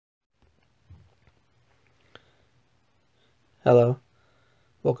Hello,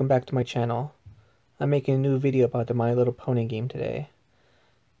 welcome back to my channel. I'm making a new video about the My Little Pony game today.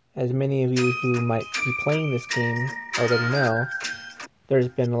 As many of you who might be playing this game already know, there's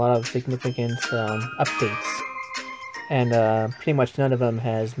been a lot of significant updates, and pretty much none of them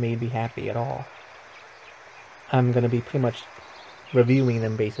has made me happy at all. I'm going to be pretty much reviewing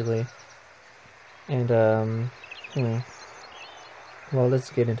them basically. And, well, let's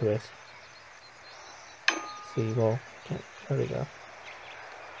get into it. Let's see, well, there we go.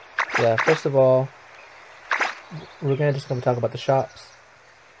 Yeah, first of all, we're going to talk about the shops.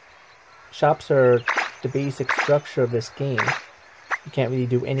 Shops are the basic structure of this game. You can't really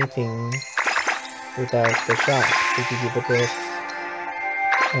do anything without the shops. They give you the bits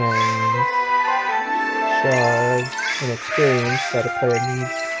and shards and experience that a player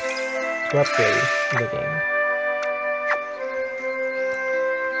needs to upgrade in the game.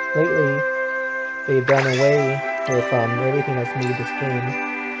 Lately, they've done away with everything that's made this game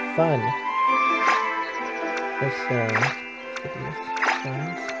fun. Let's get these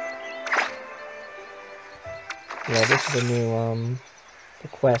ones. Yeah, this is the new the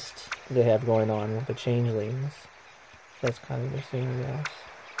quest they have going on with the changelings. That's kind of the same as.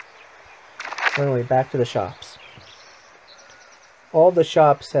 Anyway, back to the shops. All the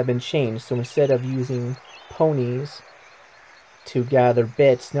shops have been changed, so instead of using ponies to gather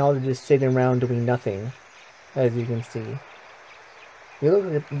bits, now they're just sitting around doing nothing, as you can see. They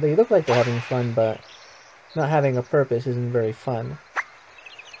look like they're having fun, but not having a purpose isn't very fun.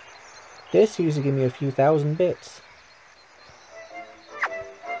 This used to give me a few thousand bits.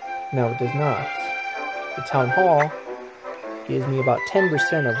 No, it does not. The town hall gives me about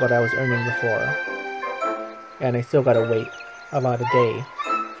 10% of what I was earning before. And I still gotta wait about a day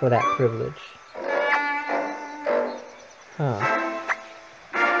for that privilege. Huh.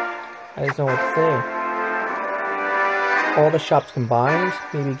 I just don't know what to say. All the shops combined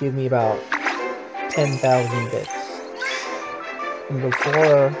maybe give me about 10,000 bits. And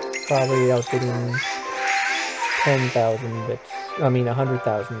before, probably I was getting 10,000 bits. I mean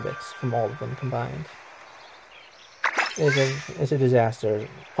 100,000 bits from all of them combined. It's a disaster.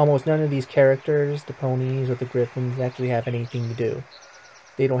 Almost none of these characters, the ponies or the griffins, actually have anything to do.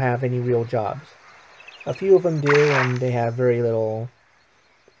 They don't have any real jobs. A few of them do, and they have very little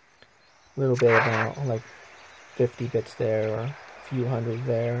bit of like 50 bits there or a few hundred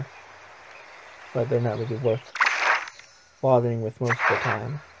there, but they're not really worth bothering with most of the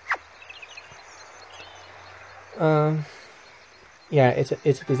time. Yeah, it's a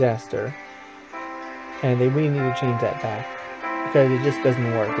disaster, and they really need to change that back because it just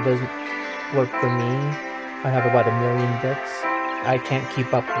doesn't work. It doesn't work for me. I have about 1 million bits. I can't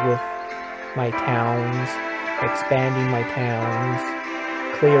keep up with my towns, expanding my towns,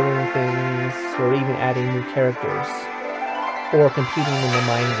 clearing things, or even adding new characters, or competing in the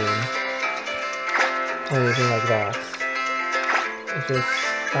mine game, or anything like that. It's just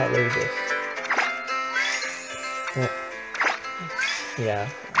outrageous. Yeah,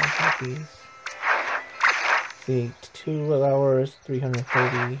 I got these. See, 2 hours,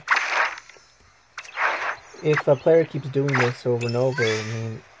 330. If a player keeps doing this over and over, I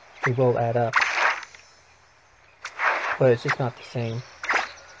mean, it will add up. But it's just not the same.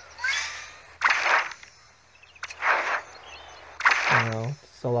 You know,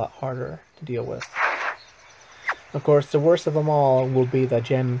 it's a lot harder to deal with. Of course, the worst of them all will be the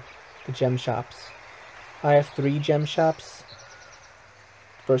gem shops. I have 3 gem shops.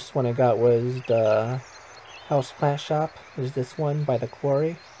 First one I got was the houseplant shop. There's this one by the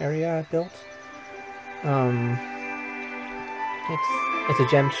quarry area I built. It's a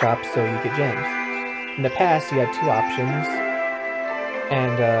gem shop, so you get gems. In the past, you had 2 options,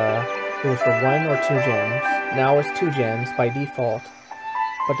 and it was for 1 or 2 gems. Now it's 2 gems by default,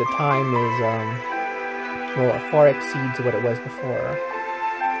 but the time is well, it far exceeds what it was before.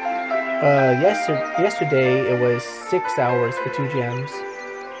 Yesterday it was 6 hours for 2 gems,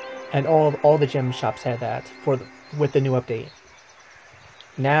 and all the gem shops had that with the new update.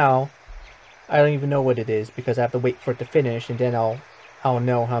 Now I don't even know what it is because I have to wait for it to finish, and then I'll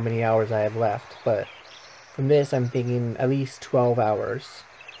know how many hours I have left. But from this, I'm thinking at least 12 hours.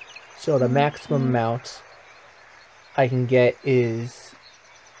 So the maximum amount I can get is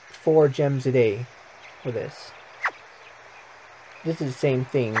 4 gems a day for this. This is the same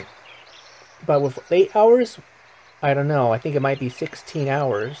thing, but with 8 hours, I don't know. I think it might be 16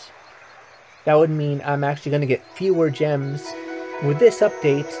 hours. That would mean I'm actually going to get fewer gems with this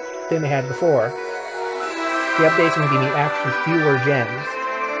update than I had before. The update's going to give me actually fewer gems.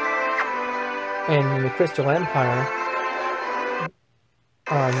 And in the Crystal Empire,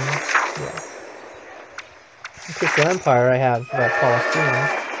 yeah. Crystal Empire, I have Colosseum,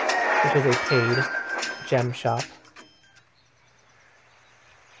 which is a paid gem shop.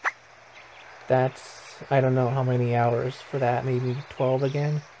 That's, I don't know how many hours for that, maybe 12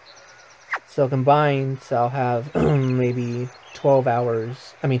 again. So combined, I'll have maybe 12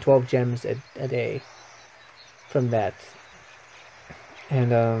 hours, 12 gems a day from that.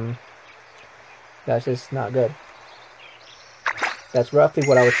 And that's just not good. That's roughly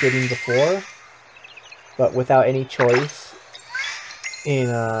what I was getting before, but without any choice in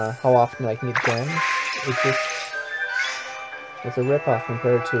how often I can get gems. It's a ripoff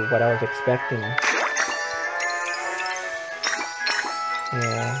compared to what I was expecting.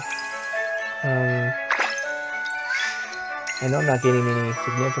 Yeah. I know I'm not getting any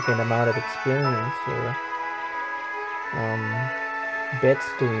significant amount of experience or bits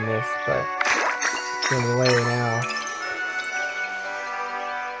doing this, but it's the only way now.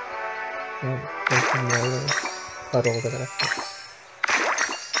 There's some more puddles that I got.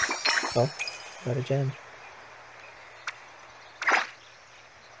 Oh, got a gem.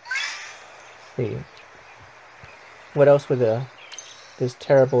 Let's see. What else with this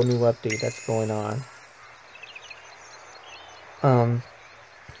terrible new update that's going on?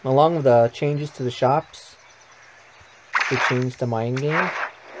 Along with the changes to the shops, they changed the mine game.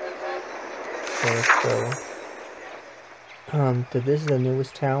 So this is the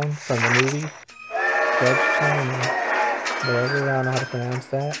newest town from the movie, Town, whatever, I don't know how to pronounce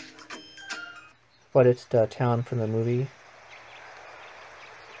that, but it's the town from the movie.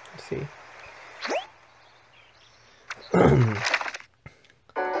 Let's see.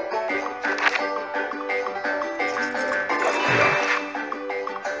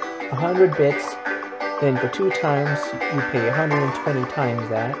 100 bits, then for 2 times you pay 120 times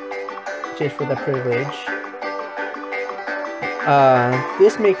that, just for the privilege.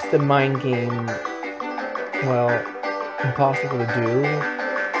 This makes the mine game, well, impossible to do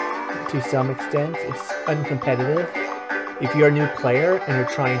to some extent. It's uncompetitive. If you're a new player and you're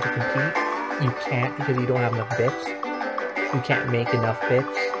trying to compete, you can't because you don't have enough bits. You can't make enough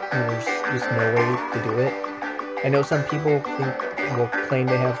bits, and there's just no way to do it. I know some people will claim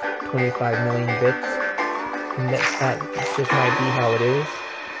they have 25 million bits, and that just might be how it is.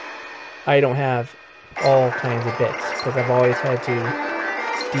 I don't have all kinds of bits because I've always had to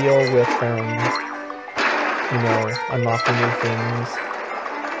deal with unlocking new things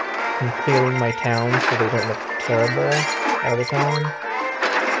and clearing my towns so they don't look terrible all the time.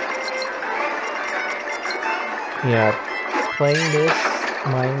 Yeah, playing this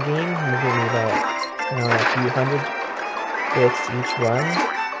mine game will give me about a few hundred bits each run.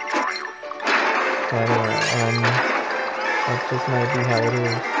 So I don't know, that just might be how it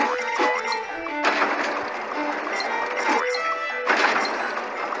is.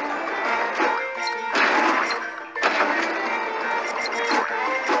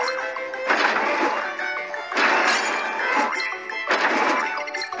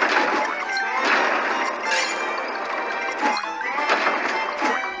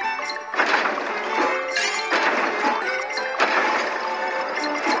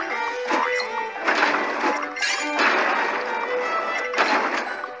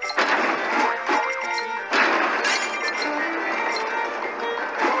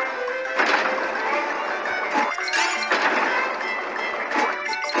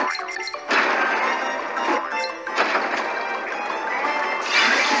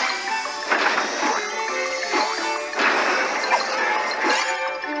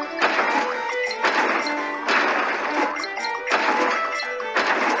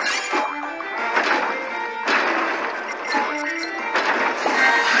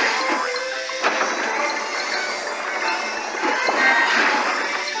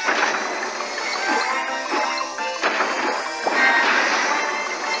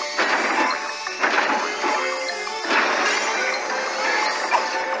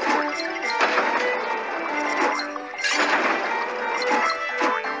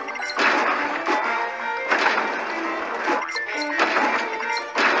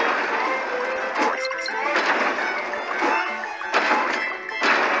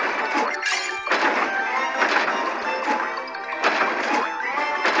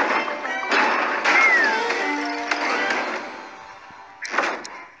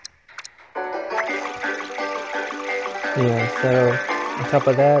 Yeah, so on top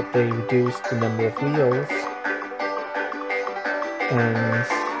of that, they reduced the number of wheels, and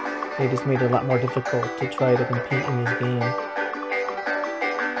they just made it a lot more difficult to try to compete in this game.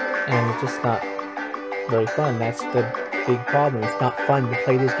 And it's just not very fun. That's the big problem. It's not fun to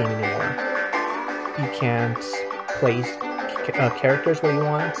play this game anymore. You can't place characters where you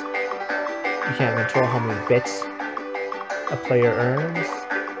want. You can't control how many bits a player earns.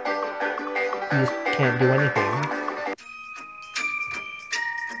 You just can't do anything.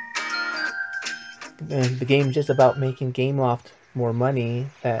 And the game's just about making Gameloft more money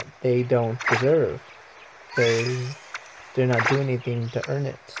that they don't deserve, because they're not doing anything to earn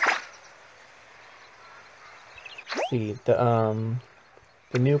it. See, the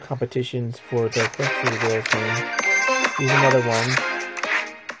new competitions for the Question Reveals game. Here's another one,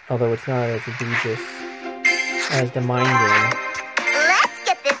 although it's not as egregious as the Mind game. Let's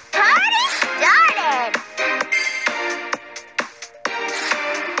get this party started!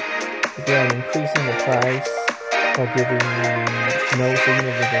 Again, increasing the price while giving no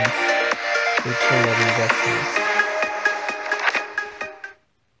significant return of investment.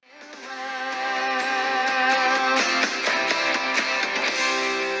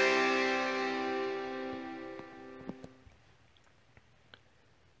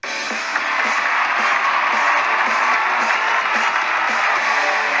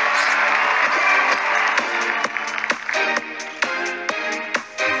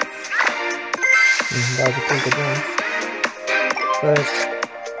 That was a pretty good one, but it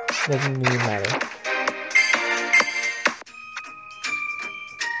doesn't really matter.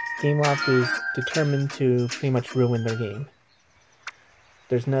 Gameloft is determined to pretty much ruin their game.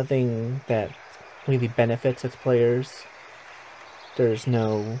 There's nothing that really benefits its players. There's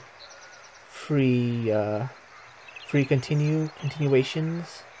no free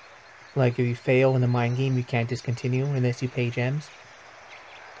continuations. Like if you fail in the Mind game, you can't discontinue unless you pay gems.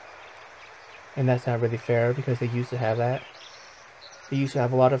 And that's not really fair, because they used to have that. They used to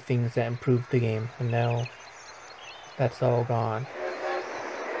have a lot of things that improved the game, and now that's all gone.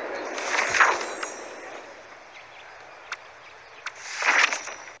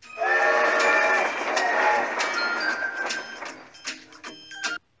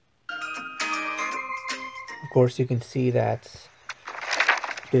 Of course, you can see that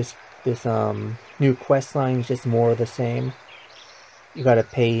this new quest line is just more of the same. You gotta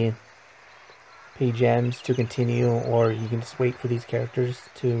pay gems to continue, or you can just wait for these characters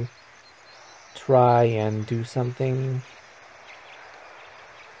to try and do something.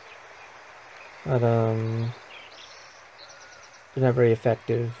 But they're not very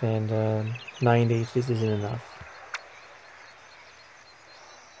effective, and 9 days just isn't enough.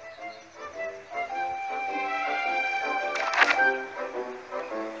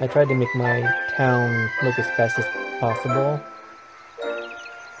 I tried to make my town look as best as possible.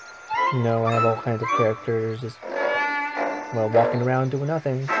 You know, I have all kinds of characters just, well, walking around doing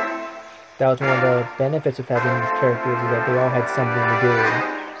nothing. That was one of the benefits of having these characters, is that they all had something to do.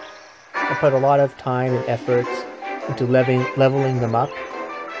 I put a lot of time and effort into leveling them up.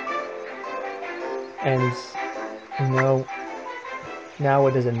 And, you know, now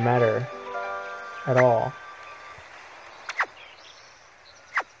it doesn't matter at all.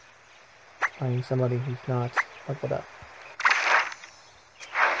 Find somebody who's not leveled up.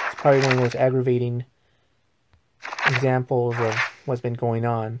 Probably one of the most aggravating examples of what's been going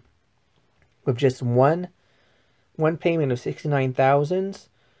on. With just one payment of 69,000,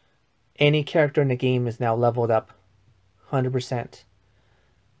 any character in the game is now leveled up 100%.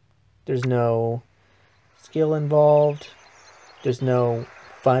 There's no skill involved. There's no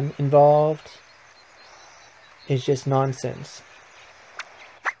fun involved. It's just nonsense.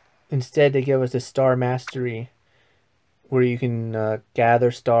 Instead, they give us a star mastery, where you can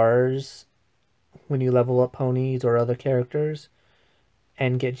gather stars when you level up ponies or other characters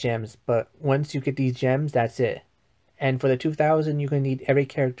and get gems. But once you get these gems, that's it. And for the 2,000, you can need every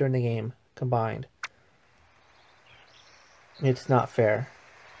character in the game combined. It's not fair.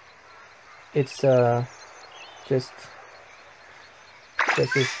 It's just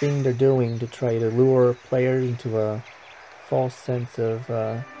this thing they're doing to try to lure players into a false sense of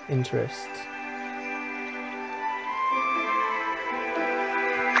interest.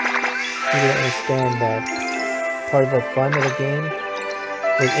 You don't understand that part of the fun of the game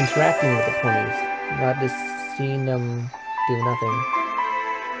was interacting with the ponies, not just seeing them do nothing.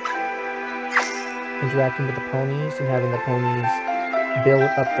 Interacting with the ponies and having the ponies build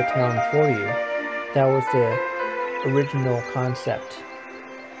up the town for you. That was the original concept.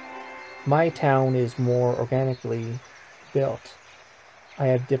 My town is more organically built. I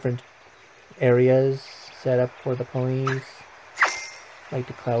have different areas set up for the ponies, like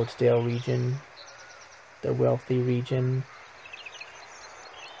the Cloudsdale region, the wealthy region,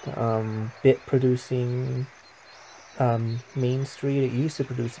 bit producing Main Street. It used to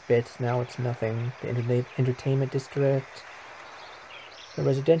produce bits, now it's nothing. The entertainment district, the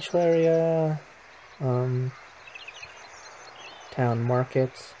residential area, town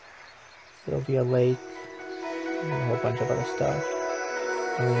market. Sylvia Lake, and a whole bunch of other stuff.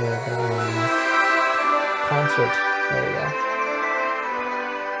 And we have concert area.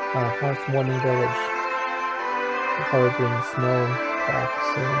 Hearth Morning Village. We'll probably bring Snow back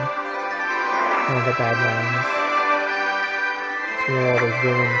soon. One of the Badlands. See where all those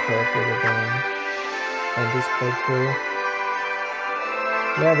villain characters are going. And Discord crew.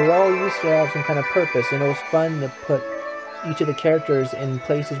 Yeah, they all used to have some kind of purpose, and it was fun to put each of the characters in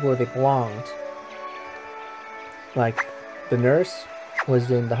places where they belonged. Like, the nurse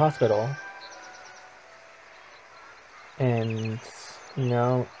was in the hospital. And, you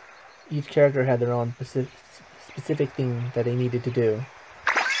know, each character had their own specific thing that they needed to do.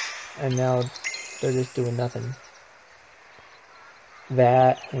 And now they're just doing nothing.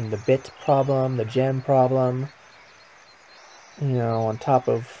 That, and the bit problem, the gem problem, you know, on top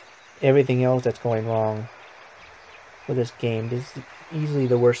of everything else that's going wrong with this game. This is easily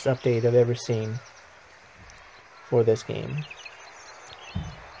the worst update I've ever seen for this game.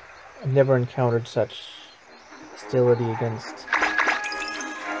 I've never encountered such hostility against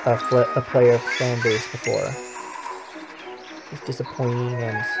a player fan base before. It's disappointing,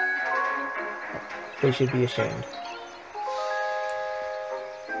 and they should be ashamed.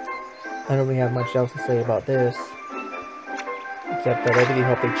 I don't really have much else to say about this, except that I really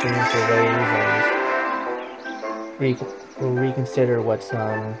hope they change their ways and reconsider what's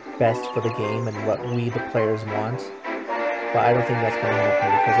best for the game and what we, the players, want. But I don't think that's going to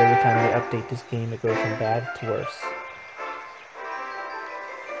happen, because every time they update this game, it goes from bad to worse.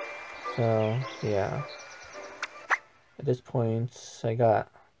 So, yeah. At this point, I got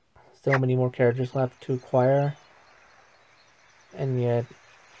so many more characters left to acquire. And yet,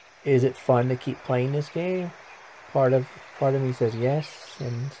 is it fun to keep playing this game? Part of me says yes,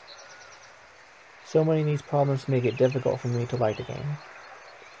 and so many of these problems make it difficult for me to like the game.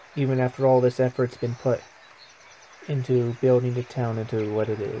 Even after all this effort's been put into building the town into what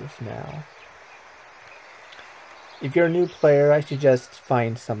it is now. If you're a new player, I suggest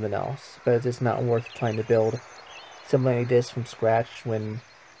find something else, because it's not worth trying to build something like this from scratch when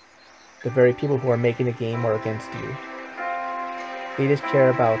the very people who are making the game are against you. They just care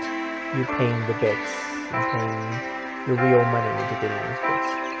about you paying the bits and paying your real money into getting these bits.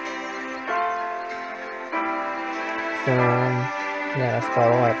 So, yeah, that's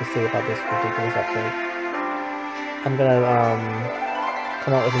about all I have to say about this ridiculous update. I'm gonna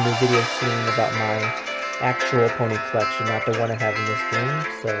come out with a new video soon about my actual pony collection, not the one I have in this game.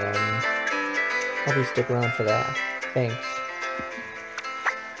 So, probably stick around for that. Thanks.